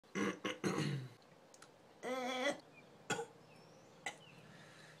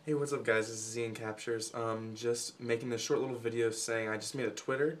Hey, what's up guys, this is Ian Captures. Just making this short little video saying I just made a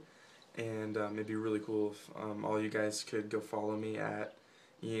Twitter, and it'd be really cool if all you guys could go follow me at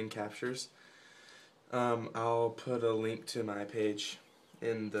Ian Captures. I'll put a link to my page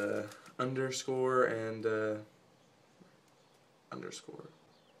in the underscore and underscore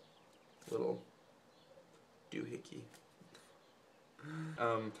little doohickey.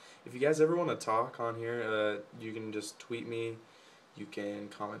 If you guys ever want to talk on here, you can just tweet me. You can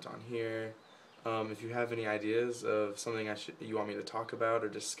comment on here. If you have any ideas of something you want me to talk about or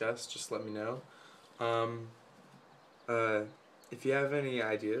discuss, just let me know. If you have any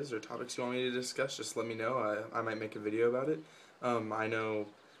ideas or topics you want me to discuss, just let me know. I might make a video about it. I know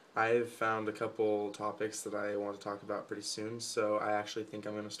I've found a couple topics that I want to talk about pretty soon, so I actually think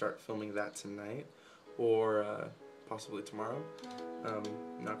I'm going to start filming that tonight or possibly tomorrow.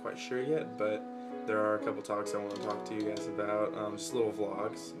 Not quite sure yet, but there are a couple topics I want to talk to you guys about, just little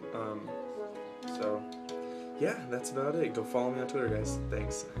vlogs. So yeah, that's about it. Go follow me on Twitter, guys.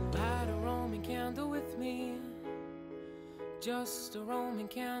 Thanks. Light a Roman candle with me, just a Roman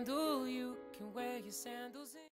candle. You can wear your sandals in.